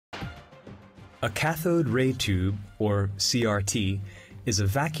A cathode ray tube, or CRT, is a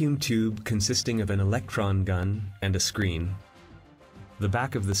vacuum tube consisting of an electron gun and a screen. The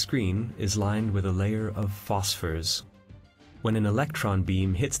back of the screen is lined with a layer of phosphors. When an electron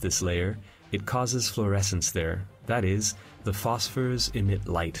beam hits this layer, it causes fluorescence there, that is, the phosphors emit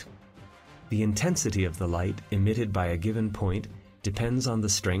light. The intensity of the light emitted by a given point depends on the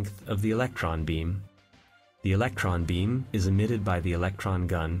strength of the electron beam. The electron beam is emitted by the electron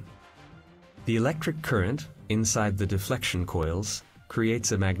gun. The electric current inside the deflection coils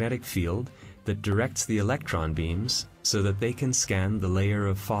creates a magnetic field that directs the electron beams so that they can scan the layer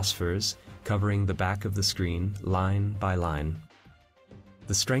of phosphors covering the back of the screen line by line.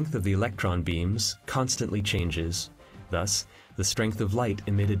 The strength of the electron beams constantly changes, thus the strength of light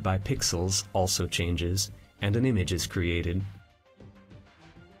emitted by pixels also changes, and an image is created.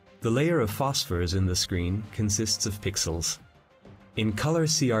 The layer of phosphors in the screen consists of pixels. In color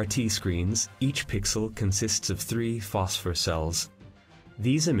CRT screens, each pixel consists of 3 phosphor cells.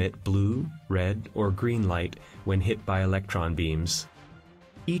 These emit blue, red, or green light when hit by electron beams.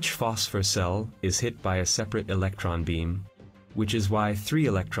 Each phosphor cell is hit by a separate electron beam, which is why 3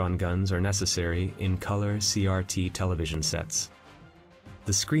 electron guns are necessary in color CRT television sets.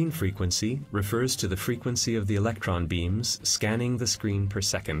 The screen frequency refers to the frequency of the electron beams scanning the screen per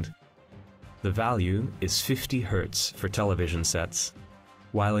second. The value is 50 Hz for television sets,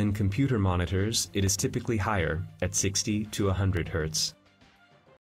 while in computer monitors it is typically higher at 60 to 100 Hz.